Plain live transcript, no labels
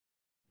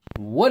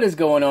What is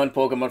going on,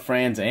 Pokemon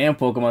friends and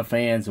Pokemon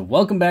fans?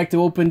 Welcome back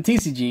to Open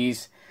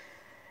TCGs.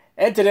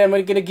 And today I'm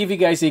going to give you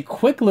guys a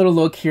quick little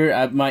look here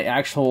at my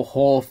actual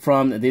haul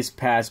from this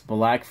past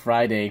Black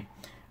Friday.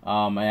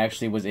 I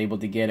actually was able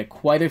to get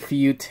quite a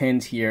few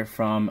tins here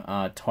from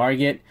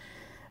Target.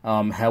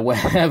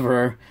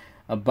 However,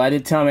 by the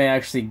time I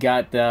actually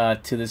got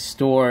to the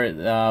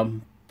store,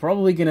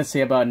 probably going to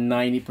say about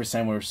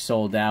 90% were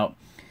sold out.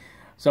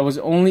 So I was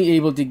only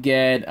able to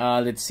get,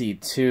 let's see,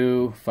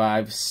 2,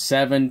 5,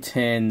 7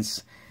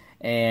 tins.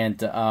 And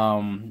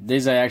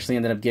this I actually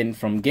ended up getting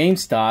from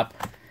GameStop.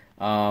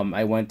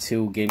 I went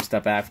to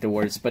GameStop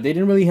afterwards, but they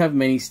didn't really have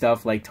many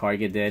stuff like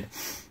Target did.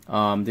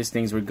 These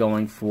things were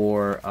going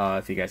for,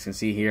 if you guys can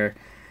see here,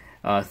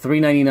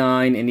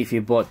 $3.99, and if you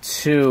bought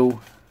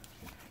 2,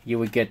 you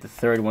would get the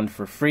third one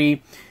for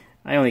free.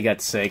 I only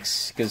got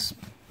 6 because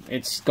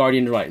it's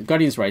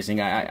Guardians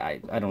Rising. I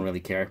don't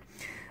really care.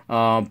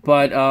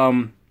 But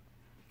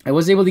I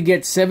was able to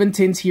get 7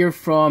 tins here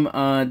from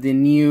the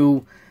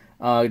new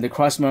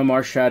Necroza,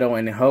 Marshadow,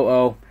 and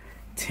Ho-Oh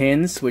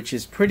tins, which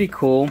is pretty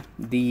cool.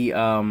 The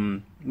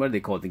what are they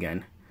called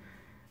again?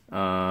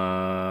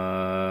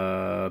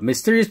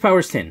 Mysterious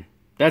Powers tin.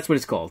 That's what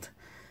it's called.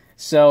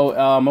 So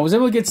I was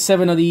able to get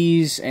 7 of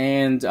these,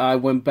 and I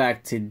went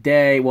back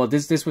today. Well,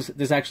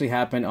 this actually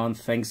happened on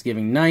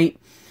Thanksgiving night,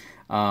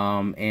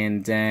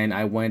 and then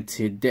I went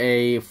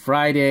today,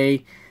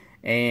 Friday,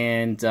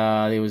 and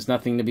there was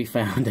nothing to be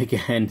found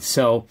again.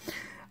 So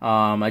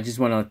I just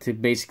wanted to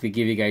basically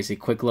give you guys a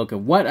quick look at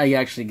what I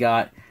actually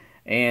got.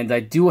 And I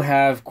do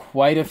have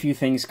quite a few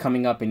things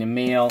coming up in the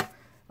mail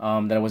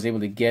that I was able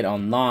to get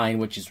online,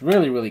 which is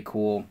really, really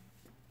cool.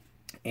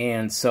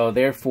 And so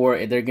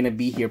therefore, they're going to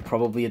be here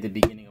probably at the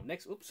beginning of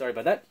next... Oops, sorry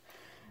about that.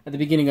 At the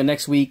beginning of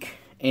next week.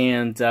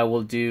 And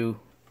we'll do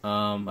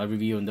a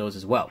review on those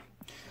as well.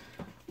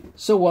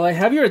 So while I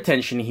have your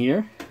attention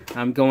here,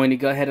 I'm going to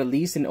go ahead at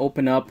least and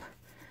open up...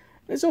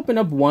 Let's open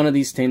up one of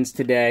these tins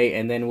today,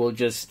 and then we'll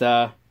just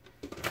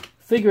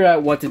figure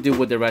out what to do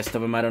with the rest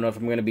of them. I don't know if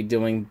I'm going to be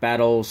doing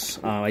battles.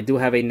 I do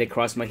have a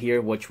Necroza here,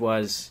 which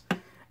was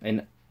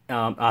a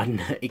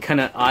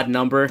kind of odd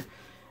number.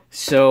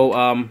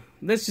 So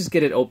let's just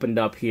get it opened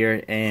up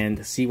here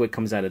and see what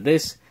comes out of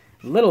this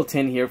little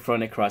tin here from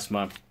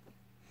Necroza.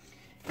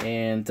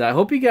 And I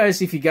hope you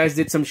guys, if you guys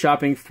did some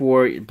shopping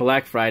for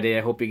Black Friday,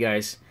 I hope you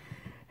guys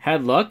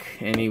had luck,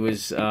 and it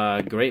was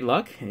great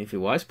luck. And if it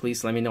was,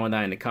 please let me know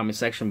that in the comment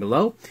section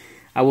below.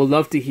 I would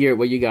love to hear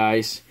what you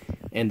guys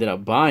ended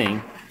up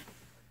buying.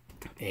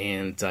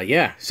 And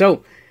yeah,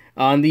 so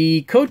on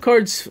the code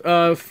cards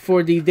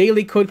for the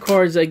daily code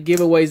cards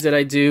giveaways that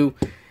I do,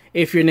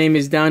 if your name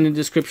is down in the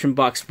description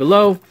box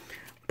below,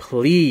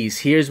 please,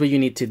 here's what you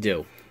need to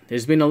do.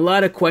 There's been a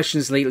lot of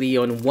questions lately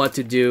on what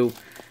to do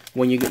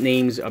when your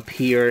names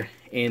appear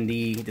in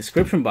the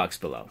description box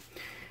below.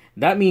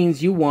 That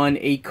means you won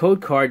a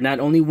code card, not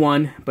only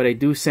one, but I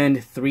do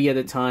send 3 at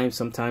a time.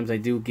 Sometimes I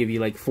do give you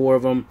like 4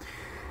 of them.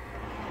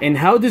 And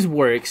how this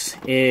works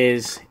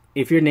is,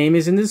 if your name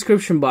is in the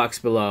description box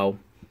below,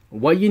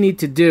 what you need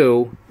to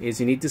do is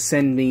you need to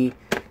send me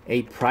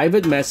a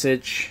private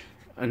message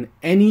on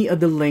any of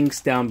the links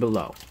down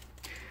below.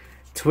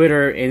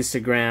 Twitter,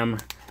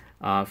 Instagram,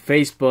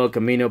 Facebook,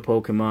 Amino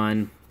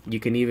Pokemon. You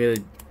can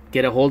even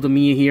get a hold of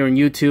me here on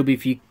YouTube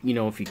if you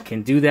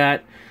can do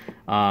that.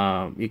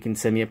 You can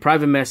send me a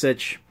private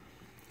message,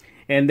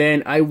 and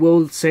then I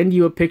will send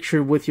you a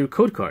picture with your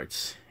code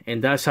cards,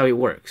 and that's how it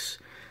works.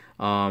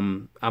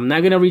 I'm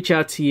not gonna reach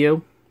out to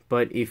you,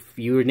 but if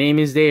your name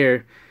is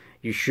there,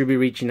 you should be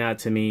reaching out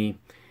to me.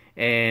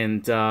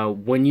 And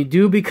when you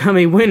do become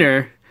a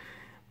winner,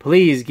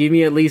 please give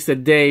me at least a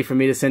day for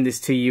me to send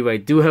this to you. I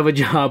do have a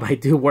job. I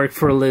do work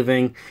for a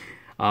living.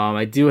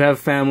 I do have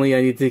family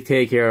I need to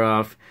take care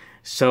of.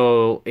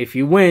 So if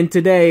you win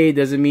today, it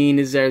doesn't mean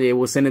necessarily I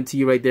will send them to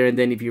you right there. And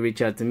then if you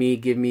reach out to me,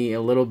 give me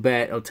a little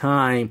bit of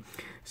time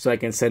so I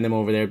can send them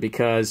over there.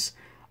 Because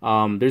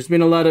there's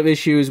been a lot of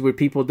issues where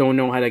people don't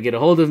know how to get a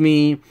hold of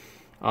me.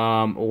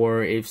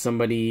 Or if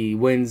somebody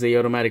wins, they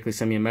automatically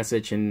send me a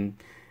message. And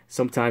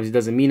sometimes it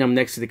doesn't mean I'm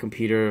next to the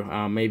computer,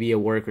 maybe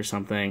at work or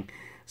something.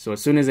 So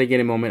as soon as I get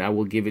a moment, I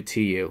will give it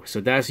to you.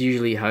 So that's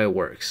usually how it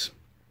works.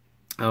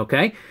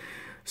 Okay.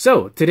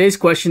 So, today's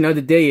question of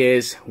the day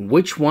is,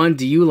 which one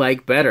do you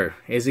like better?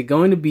 Is it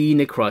going to be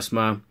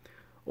Necroza,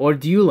 or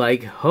do you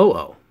like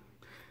Ho-Oh?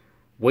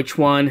 Which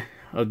one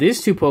of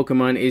these 2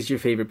 Pokemon is your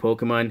favorite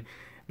Pokemon?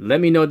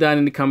 Let me know down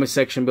in the comment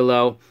section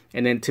below.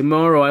 And then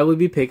tomorrow I will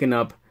be picking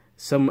up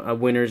some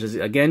winners.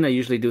 Again, I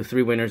usually do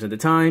 3 winners at a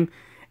time.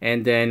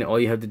 And then all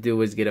you have to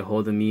do is get a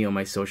hold of me on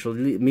my social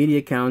media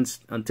accounts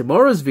on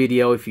tomorrow's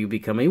video if you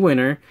become a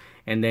winner.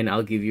 And then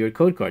I'll give you your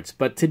code cards.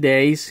 But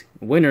today's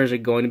winners are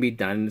going to be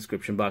down in the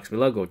description box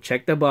below. Go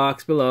check the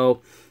box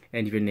below.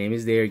 And if your name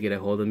is there, get a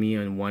hold of me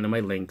on one of my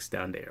links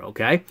down there,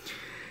 okay?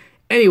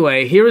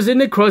 Anyway, here is the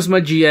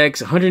Necroza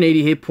GX.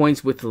 180 hit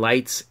points with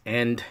lights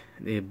and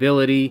the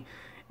ability.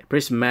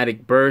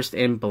 Prismatic Burst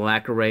and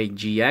Black Ray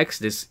GX.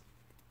 This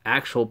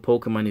actual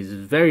Pokemon is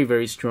very,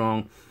 very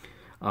strong.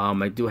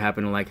 I do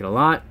happen to like it a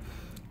lot.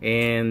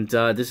 And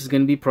this is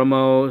going to be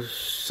promo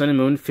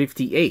Sun&Moon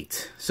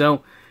 58.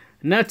 So,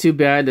 not too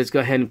bad. Let's go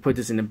ahead and put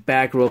this in the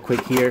back real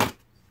quick here.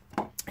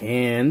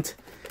 And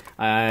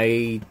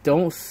I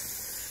don't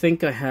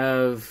think I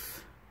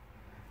have...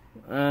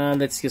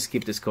 let's just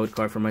keep this code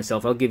card for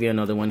myself. I'll give you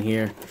another one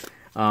here.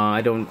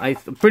 I'm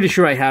pretty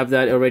sure I have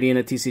that already in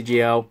a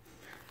TCGO.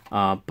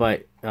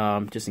 But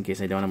just in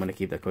case I don't, I'm going to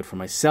keep that code for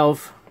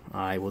myself.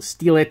 I will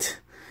steal it.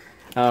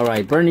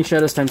 Alright, Burning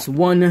Shadows times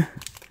 1.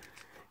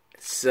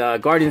 It's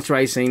Guardians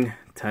Rising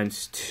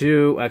times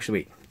 2. Actually,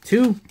 wait.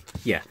 2?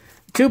 Yeah.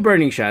 2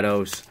 Burning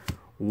Shadows,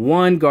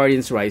 1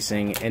 Guardians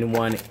Rising, and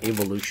 1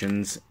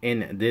 Evolutions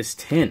in this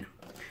tin.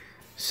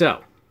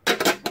 So,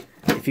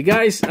 if you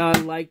guys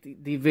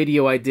liked the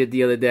video I did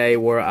the other day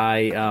where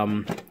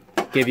I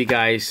gave you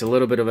guys a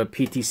little bit of a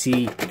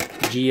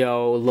PTC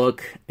Geo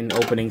look in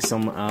opening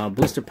some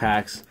booster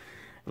packs,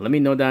 let me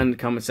know down in the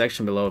comment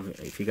section below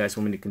if you guys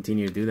want me to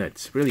continue to do that.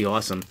 It's really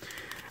awesome.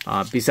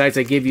 Besides,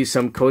 I gave you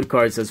some code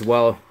cards as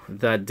well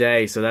that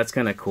day, so that's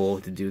kind of cool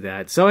to do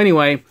that. So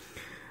anyway,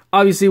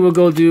 obviously we'll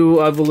go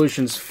do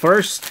Evolutions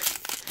first,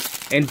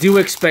 and do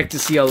expect to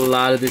see a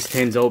lot of this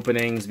tins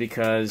openings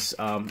because,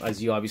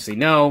 as you obviously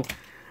know,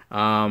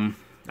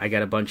 I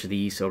got a bunch of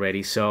these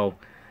already, so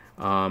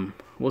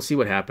we'll see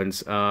what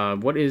happens.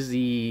 What is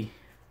the...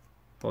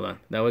 Hold on.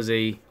 That was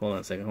a... Hold on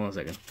a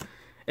second.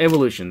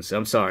 Evolutions.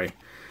 I'm sorry.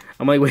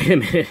 I'm like, wait a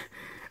minute.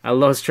 I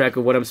lost track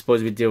of what I'm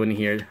supposed to be doing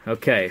here.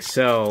 Okay,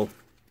 so...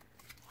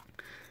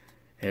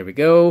 There we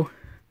go.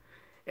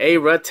 A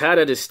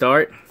Rattata to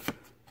start.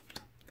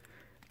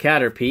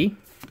 Caterpie.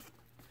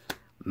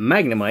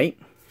 Magnemite.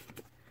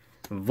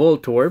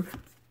 Voltorb.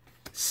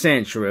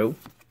 Sandshrew.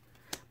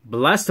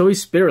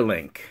 Blastoise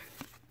Spirulink.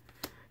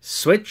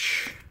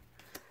 Switch.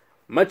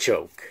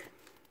 Machoke.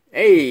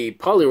 A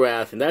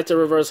Poliwrath, and that's a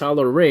reverse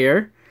holo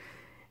rare.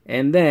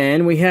 And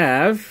then we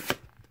have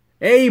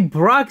a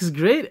Brock's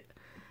Grid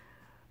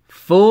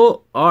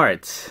full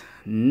art.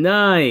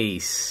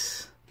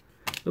 Nice.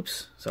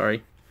 Oops,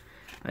 sorry.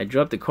 I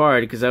dropped the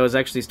card because I was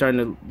actually starting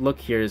to look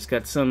here. It's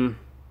got some...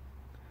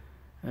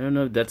 I don't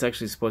know if that's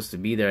actually supposed to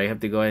be there. I have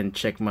to go ahead and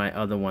check my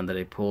other one that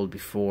I pulled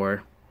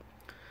before.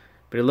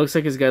 But it looks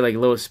like it's got like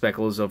little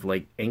speckles of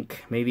like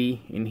ink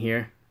maybe in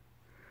here.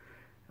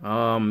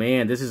 Oh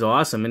man, this is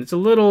awesome. And it's a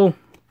little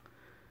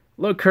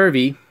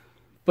curvy,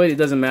 but it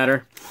doesn't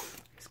matter.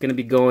 It's going to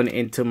be going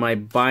into my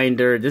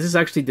binder. This is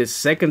actually the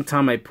second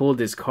time I pulled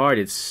this card.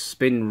 It's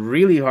been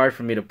really hard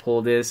for me to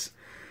pull this.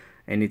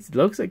 And it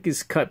looks like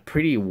it's cut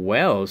pretty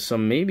well. So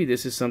maybe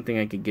this is something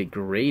I could get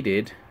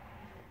graded.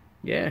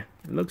 Yeah,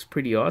 it looks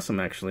pretty awesome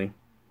actually.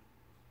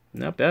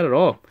 Not bad at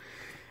all.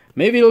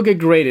 Maybe it'll get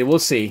graded. We'll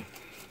see.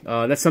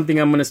 That's something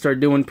I'm going to start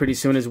doing pretty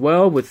soon as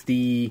well with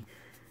the...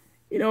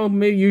 You know,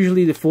 maybe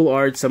usually the full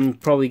arts. I'm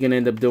probably gonna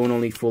end up doing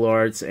only full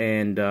arts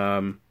and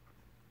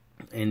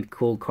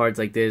cool cards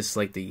like this,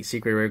 like the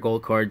secret rare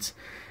gold cards.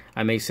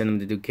 I may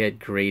send them to get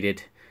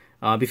graded.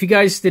 If you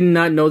guys did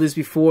not know this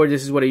before,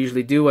 this is what I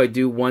usually do. I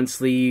do one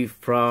sleeve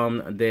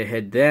from the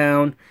head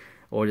down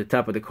or the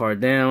top of the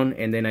card down,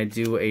 and then I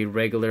do a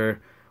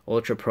regular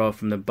Ultra Pro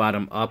from the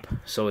bottom up.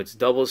 So it's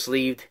double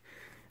sleeved.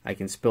 I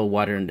can spill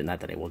water in, not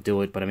that I will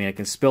do it, but I mean I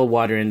can spill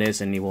water in this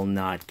and it will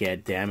not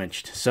get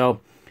damaged. So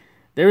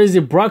there is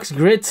the Brock's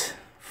Grit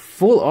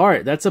full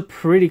art. That's a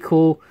pretty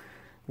cool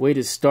way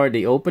to start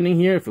the opening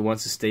here. If it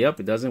wants to stay up,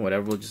 it doesn't.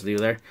 Whatever, we'll just leave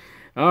it there.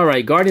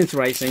 Alright, Guardians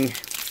Rising.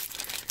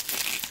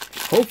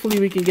 Hopefully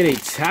we can get a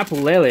Tapu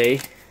Lele.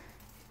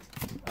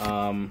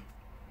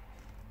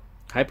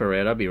 Hyper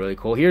Rare, that'd be really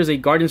cool. Here's a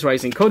Guardians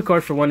Rising code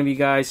card for one of you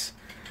guys.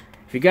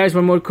 If you guys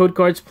want more code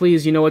cards,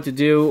 please, you know what to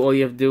do. All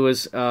you have to do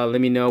is let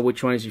me know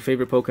which one is your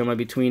favorite Pokemon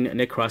between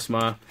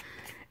Necroza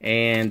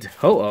and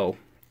Ho-Oh.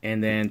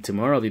 And then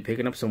tomorrow I'll be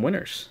picking up some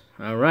winners.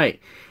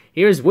 Alright.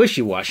 Here's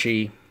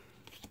Wishy-Washy,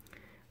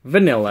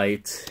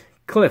 Vanillite,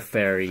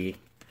 Clefairy,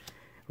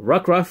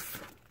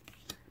 Rockruff,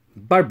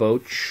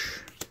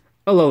 Barboach,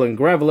 Alolan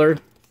Graveler,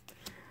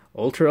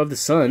 Ultra of the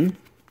Sun,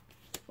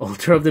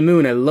 Ultra of the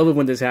Moon. I love it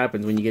when this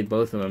happens, when you get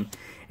both of them.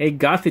 A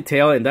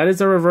Gothitelle, and that is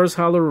a reverse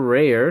holo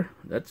rare.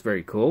 That's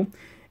very cool.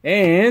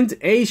 And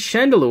a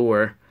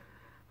Chandelure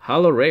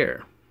holo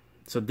rare.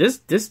 So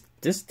this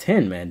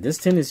tin, man, this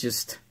tin is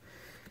just...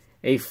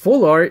 a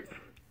full art,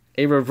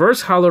 a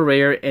reverse holo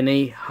rare, and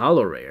a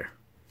holo rare.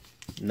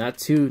 Not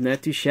too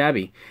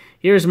shabby.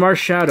 Here's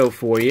Marshadow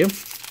for you.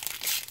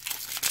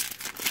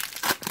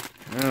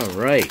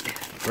 Alright,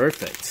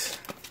 perfect.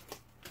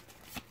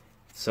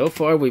 So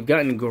far, we've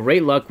gotten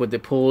great luck with the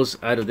pulls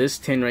out of this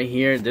tin right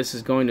here. This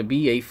is going to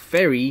be a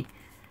fairy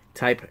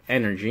type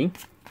energy.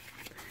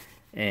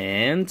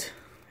 And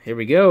here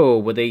we go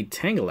with a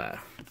Tangela,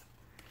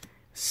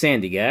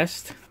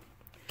 Sandygast,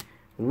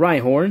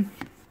 Rhyhorn,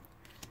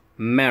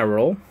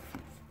 Marill,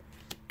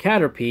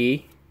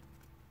 Caterpie,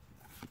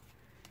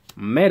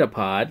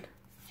 Metapod,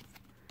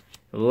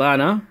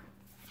 Lana,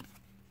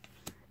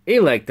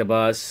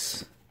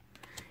 Electabuzz,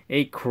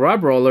 a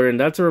Crabrawler, and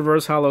that's a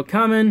reverse holo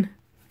common,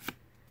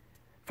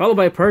 followed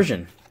by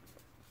Persian.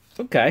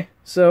 Okay,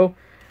 so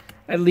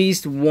at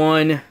least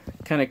one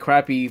kind of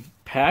crappy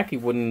pack.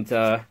 It wouldn't,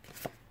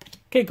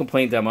 can't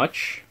complain that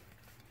much.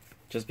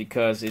 Just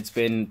because it's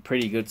been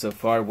pretty good so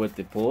far with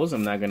the pulls.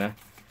 I'm not going to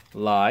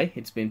lie.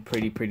 It's been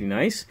pretty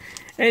nice.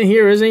 And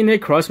here is a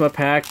Necroza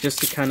pack just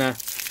to kind of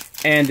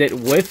end it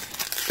with.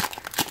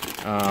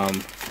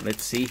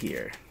 Let's see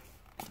here.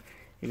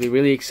 It'd be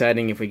really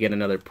exciting if we get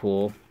another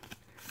pull.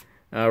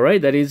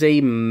 Alright, that is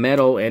a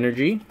Metal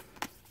Energy.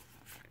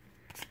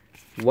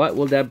 What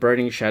will that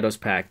Burning Shadows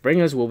pack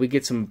bring us? Will we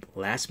get some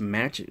last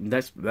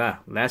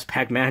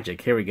pack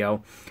magic? Here we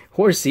go.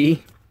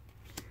 Horsey,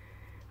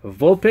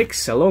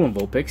 Vulpix, Alolan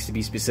Vulpix to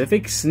be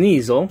specific,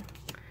 Sneasel,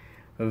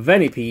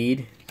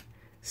 Venipede,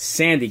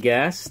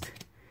 Sandygast,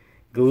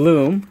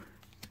 Gloom,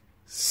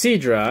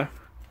 Seadra,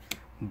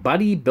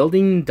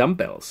 Bodybuilding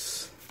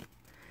Dumbbells,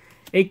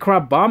 a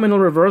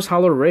Crabominal Reverse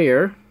Holo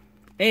Rare,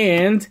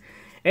 and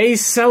a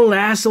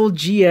Salazzle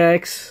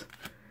GX.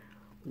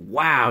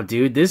 Wow,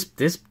 dude, this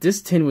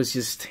tin was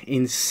just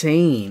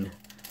insane.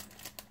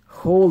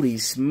 Holy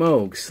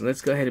smokes.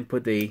 Let's go ahead and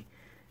put the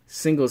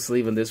single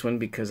sleeve on this one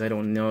because I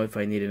don't know if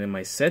I need it in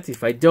my set.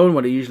 If I don't,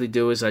 what I usually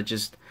do is I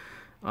just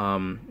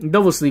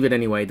double sleeve it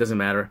anyway, it doesn't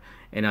matter.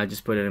 And I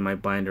just put it in my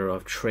binder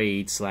of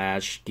trade /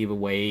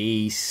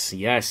 giveaways.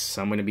 Yes,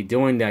 I'm going to be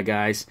doing that,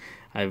 guys.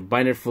 I have a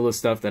binder full of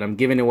stuff that I'm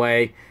giving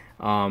away.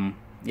 You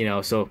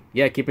know, so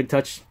yeah, keep in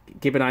touch.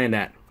 Keep an eye on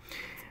that.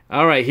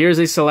 Alright, here's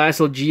a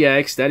Salazzle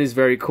GX. That is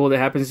very cool. That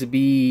happens to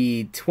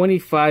be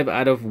 25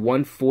 out of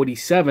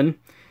 147.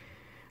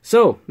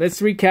 So,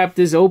 let's recap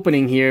this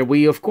opening here.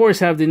 We, of course,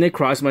 have the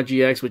Necroza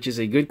GX, which is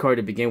a good card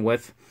to begin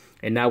with.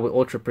 And now with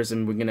Ultra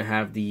Prism, we're going to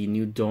have the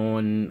New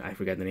Dawn. I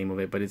forgot the name of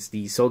it, but it's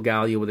the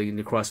Solgaleo with the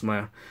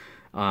Necroza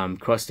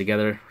crossed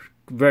together.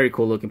 Very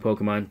cool looking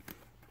Pokemon.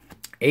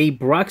 A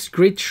Brock's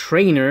Grid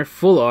Trainer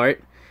Full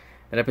Art.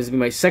 That happens to be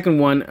my second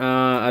one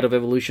out of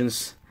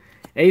Evolutions.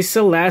 A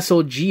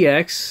Salazzle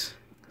GX.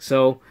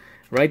 So,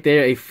 right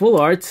there, a Full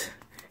Art.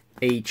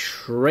 A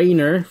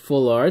Trainer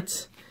Full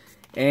Art.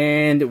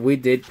 And we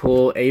did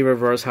pull a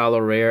Reverse Holo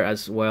Rare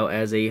as well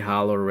as a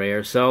Holo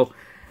Rare. So,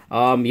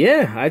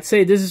 yeah, I'd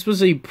say this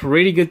was a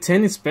pretty good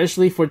tin,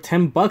 especially for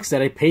 10 bucks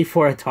that I paid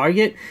for at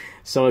Target.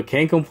 So I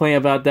can't complain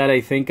about that.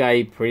 I think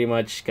I pretty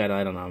much got,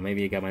 I don't know,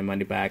 maybe I got my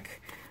money back,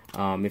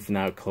 if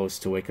not close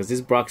to it. Because this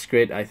Brock's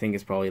Grid, I think,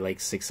 is probably like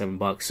 6-7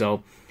 bucks.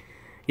 So,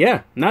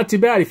 yeah, not too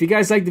bad. If you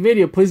guys liked the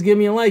video, please give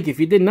me a like. If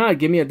you did not,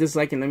 give me a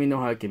dislike and let me know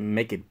how I can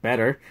make it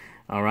better.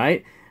 All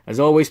right? As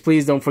always,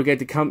 please don't forget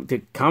to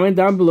comment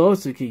down below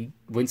so you can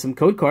win some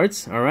code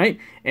cards, all right?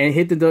 And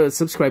hit the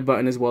subscribe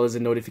button as well as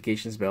the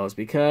notifications bells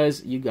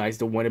because you guys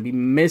don't want to be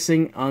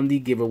missing on the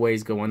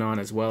giveaways going on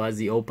as well as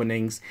the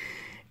openings.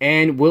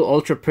 And will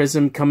Ultra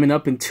Prism coming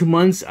up in 2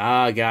 months?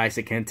 Guys,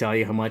 I can't tell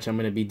you how much I'm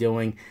going to be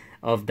doing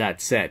of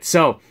that set.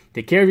 So,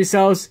 take care of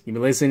yourselves. You've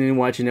been listening and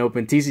watching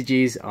Open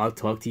TCGs. I'll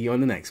talk to you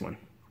on the next one.